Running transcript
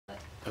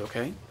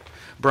Okay.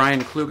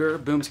 Bryan Kluger,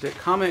 Boomstick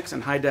Comics,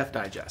 and High Def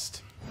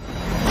Digest.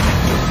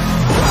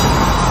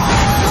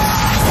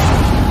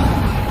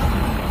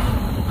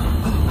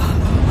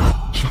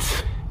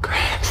 It's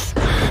grass.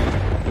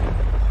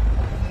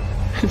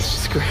 It's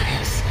just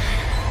grass.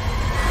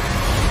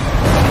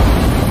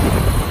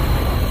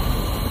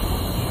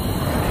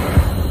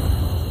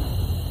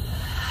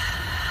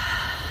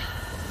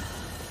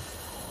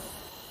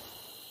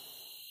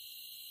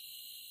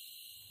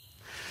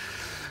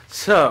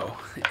 So,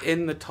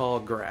 In the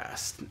Tall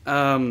Grass.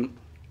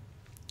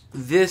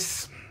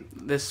 This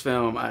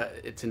film,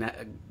 it's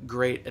a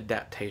great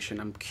adaptation.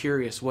 I'm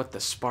curious what the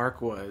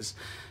spark was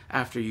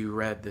after you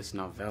read this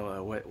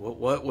novella.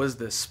 What was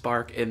the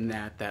spark in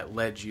that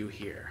led you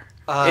here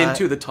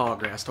into the tall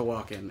grass to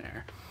walk in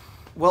there?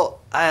 Well,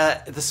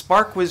 the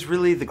spark was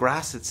really the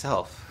grass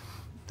itself.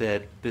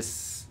 That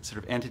this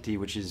sort of entity,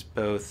 which is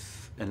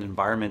both an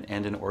environment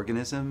and an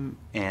organism,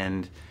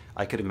 and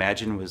I could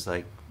imagine was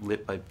like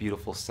lit by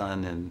beautiful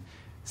sun and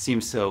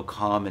seemed so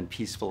calm and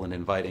peaceful and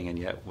inviting, and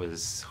yet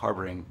was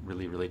harboring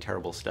really, really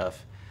terrible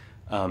stuff.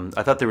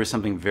 I thought there was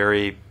something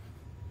very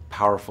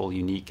powerful,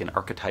 unique, and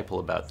archetypal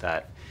about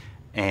that.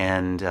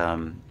 And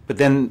but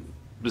then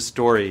the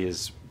story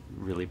is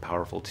really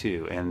powerful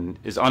too, and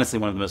is honestly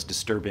one of the most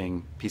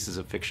disturbing pieces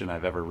of fiction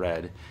I've ever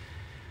read.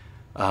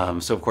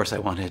 So of course I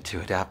wanted to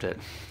adapt it.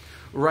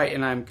 Right,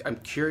 and I'm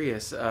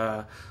curious.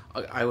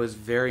 I was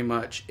very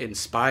much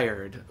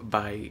inspired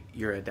by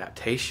your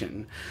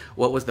adaptation.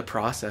 What was the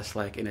process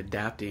like in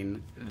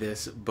adapting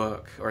this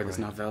book or this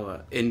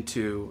novella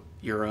into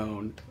your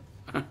own?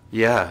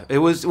 Yeah, it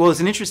was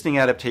an interesting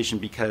adaptation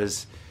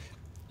because,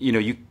 you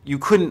know, you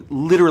couldn't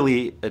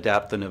literally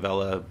adapt the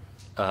novella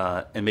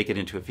and make it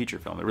into a feature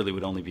film. It really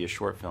would only be a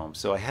short film.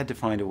 So I had to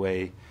find a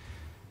way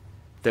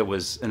that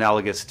was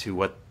analogous to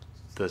what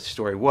the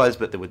story was,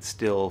 but that would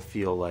still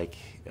feel like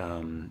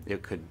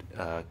it could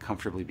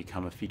comfortably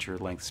become a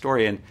feature-length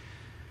story. And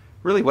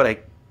really what I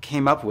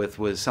came up with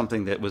was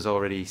something that was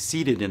already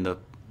seeded in the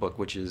book,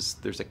 which is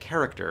there's a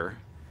character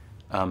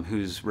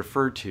who's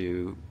referred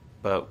to,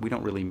 but we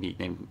don't really meet,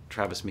 named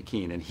Travis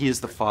McKean. And he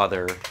is the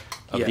father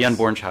of the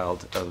unborn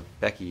child of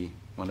Becky,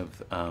 one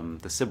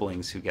of the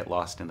siblings who get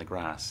lost in the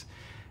grass.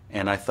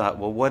 And I thought,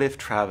 well, what if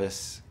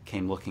Travis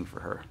came looking for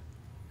her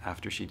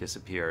after she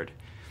disappeared?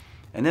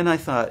 And then I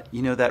thought,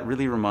 you know, that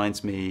really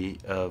reminds me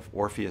of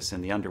Orpheus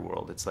in the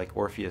underworld. It's like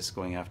Orpheus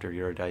going after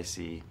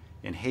Eurydice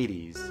in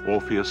Hades.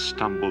 Orpheus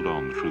stumbled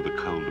on through the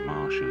cold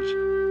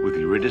marshes, with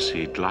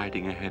Eurydice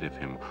gliding ahead of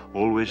him,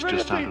 always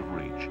just out of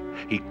reach.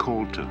 He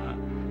called to her,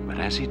 but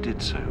as he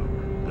did so,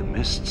 the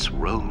mists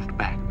rolled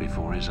back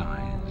before his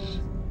eyes.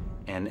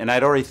 And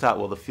I'd already thought,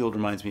 well, the field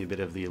reminds me a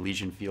bit of the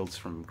Elysian Fields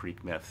from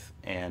Greek myth.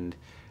 And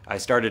I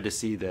started to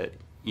see that,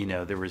 you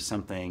know, there was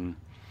something,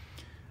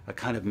 a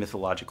kind of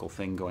mythological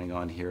thing going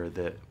on here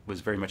that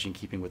was very much in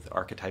keeping with the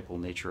archetypal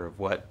nature of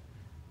what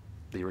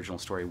the original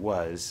story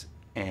was,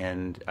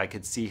 and I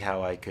could see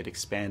how I could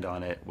expand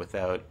on it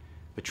without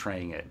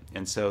betraying it.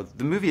 And so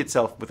the movie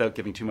itself, without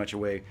giving too much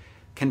away,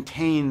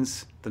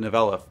 contains the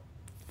novella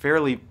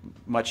fairly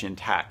much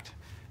intact,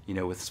 you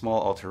know, with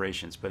small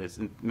alterations, but it's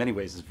in many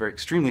ways it's very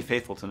extremely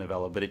faithful to the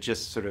novella, but it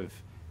just sort of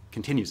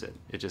continues it.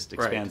 It just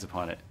expands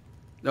upon it.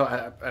 No,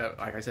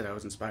 like I said, I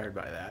was inspired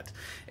by that.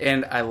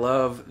 And I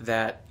love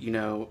that, you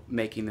know,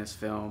 making this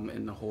film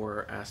in the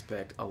horror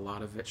aspect, a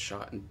lot of it's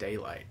shot in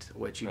daylight,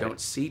 which you don't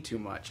see too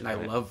much, and I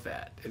love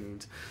that.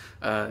 And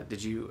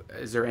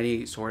is there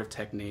any sort of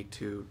technique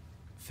to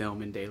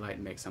film in daylight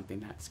and make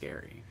something that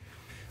scary?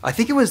 I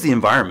think it was the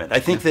environment. I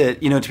think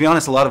that, you know, to be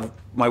honest, a lot of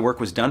my work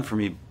was done for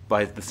me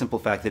by the simple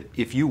fact that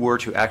if you were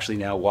to actually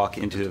now walk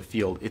into a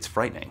field, it's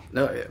frightening.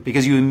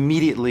 Because you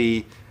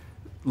immediately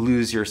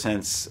lose your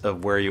sense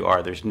of where you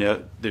are. There's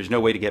no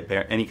way to get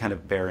any kind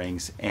of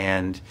bearings,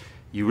 and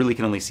you really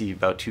can only see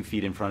about 2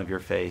 feet in front of your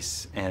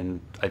face.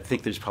 And I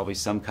think there's probably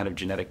some kind of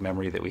genetic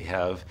memory that we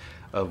have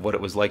of what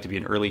it was like to be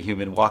an early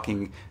human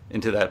walking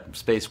into that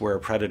space where a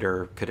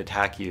predator could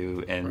attack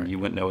you, and you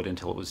wouldn't know it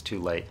until it was too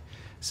late.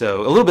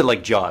 So a little bit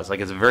like Jaws,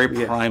 like it's a very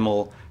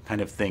primal kind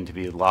of thing to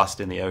be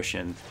lost in the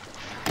ocean.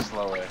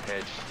 Slow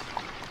ahead.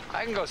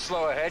 I can go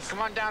slow ahead. Come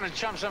on down and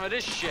chum some of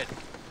this shit.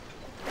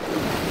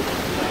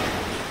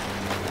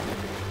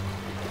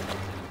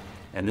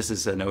 And this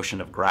is an ocean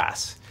of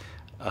grass.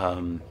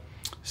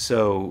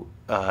 So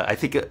I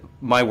think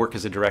my work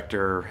as a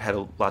director had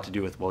a lot to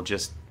do with, well,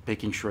 just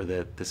making sure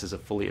that this is a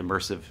fully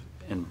immersive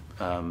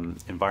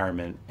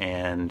environment,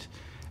 and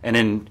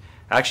then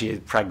actually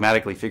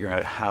pragmatically figuring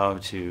out how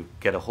to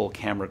get a whole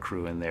camera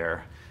crew in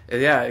there.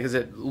 Yeah, because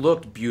it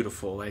looked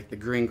beautiful, like the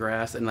green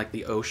grass and like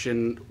the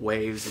ocean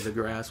waves of the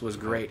grass was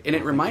great. And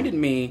it reminded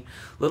me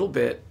a little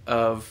bit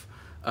of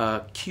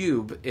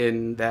Cube,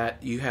 in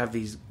that you have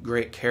these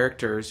great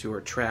characters who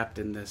are trapped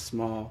in this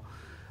small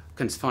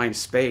confined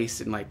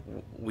space, and like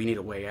we need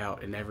a way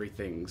out, and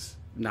everything's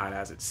not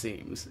as it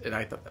seems. And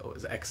I thought that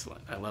was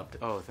excellent. I loved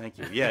it. Oh, thank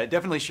you. Yeah, it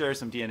definitely shares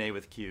some DNA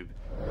with Cube.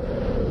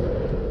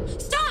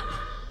 Stop!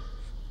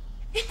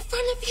 In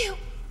front of you!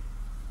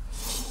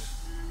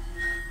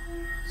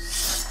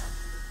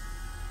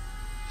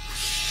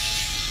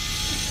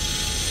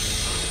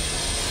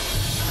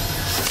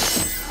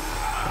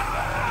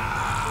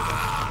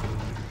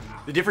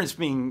 The difference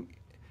being,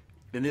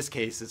 in this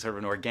case, it's sort of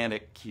an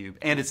organic cube,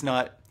 and it's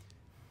not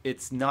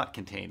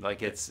contained.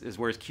 Like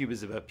whereas cube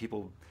is about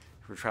people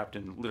who are trapped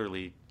in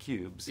literally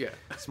cubes,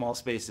 small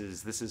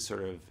spaces. This is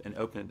sort of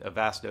a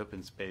vast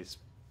open space,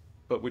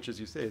 but which, as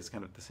you say, is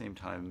kind of at the same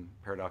time,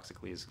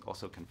 paradoxically, is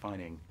also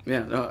confining.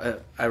 Yeah, no,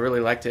 I really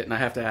liked it, and I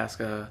have to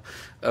ask a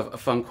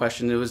fun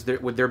question.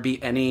 Would there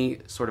be any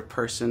sort of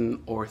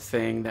person or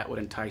thing that would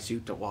entice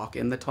you to walk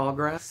in the tall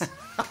grass?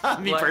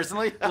 Me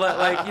personally?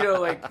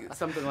 like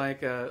something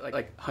like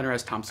Hunter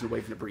S. Thompson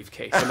waving a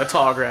briefcase in the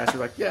tall grass.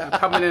 You're like, yeah, I'm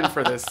coming in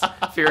for this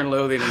Fear and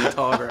Loathing in the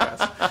tall grass.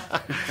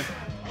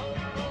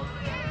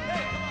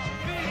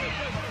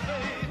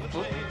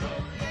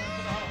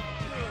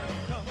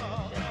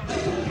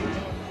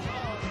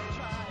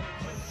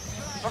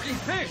 Fucking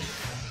pig!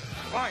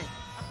 Fine.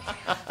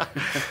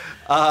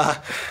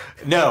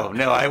 No,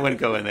 I wouldn't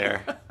go in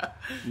there.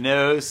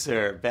 No,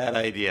 sir. Bad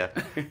idea.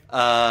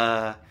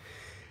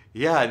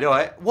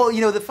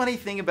 The funny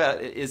thing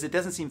about it is it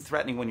doesn't seem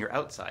threatening when you're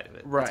outside of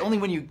it. Right. It's only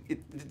when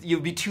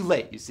you'll be too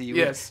late, you see.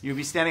 You'll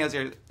be standing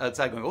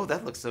outside going, oh,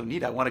 that looks so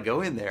neat, I want to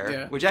go in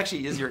there, which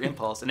actually is your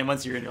impulse. And then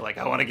once you're in, you're like,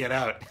 I want to get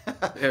out.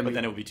 But then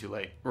it will be too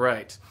late.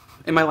 Right.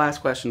 And my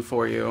last question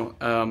for you,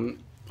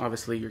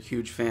 obviously you're a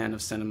huge fan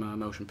of cinema,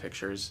 motion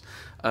pictures.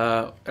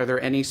 Are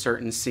there any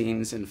certain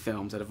scenes in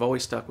films that have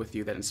always stuck with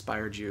you that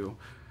inspired you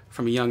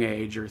from a young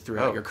age or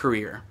throughout your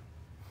career?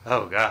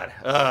 Oh, God.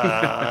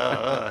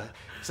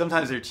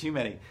 Sometimes there are too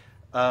many.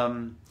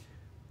 I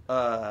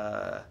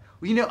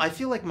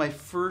feel like my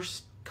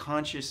first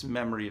conscious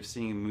memory of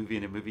seeing a movie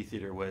in a movie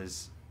theater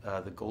was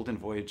The Golden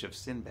Voyage of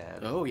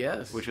Sinbad. Oh,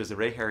 yes. Which was a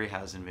Ray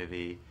Harryhausen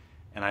movie,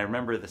 and I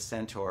remember the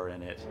centaur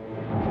in it.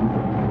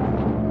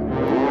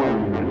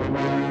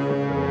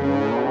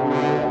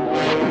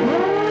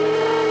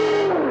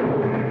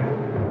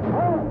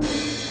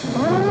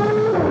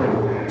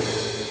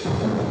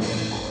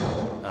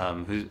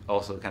 Who's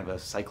also kind of a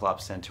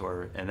Cyclops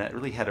centaur, and that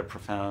really had a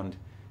profound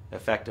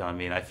effect on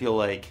me. And I feel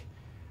like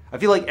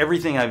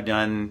everything I've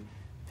done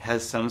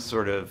has some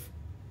sort of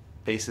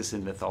basis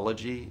in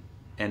mythology,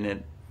 and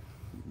it,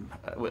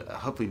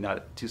 hopefully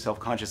not too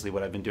self-consciously,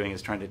 what I've been doing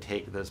is trying to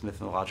take those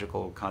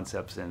mythological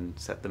concepts and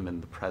set them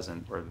in the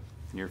present or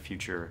near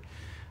future.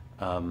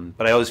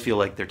 But I always feel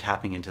like they're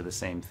tapping into the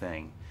same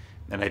thing,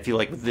 and I feel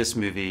like with this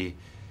movie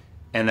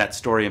and that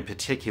story in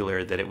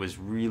particular, that it was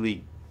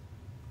really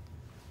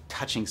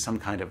touching some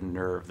kind of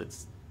nerve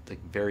that's like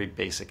very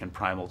basic and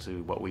primal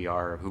to what we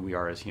are, who we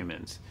are as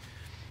humans.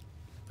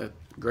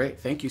 Great.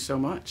 Thank you so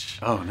much.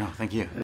 Oh, no, thank you.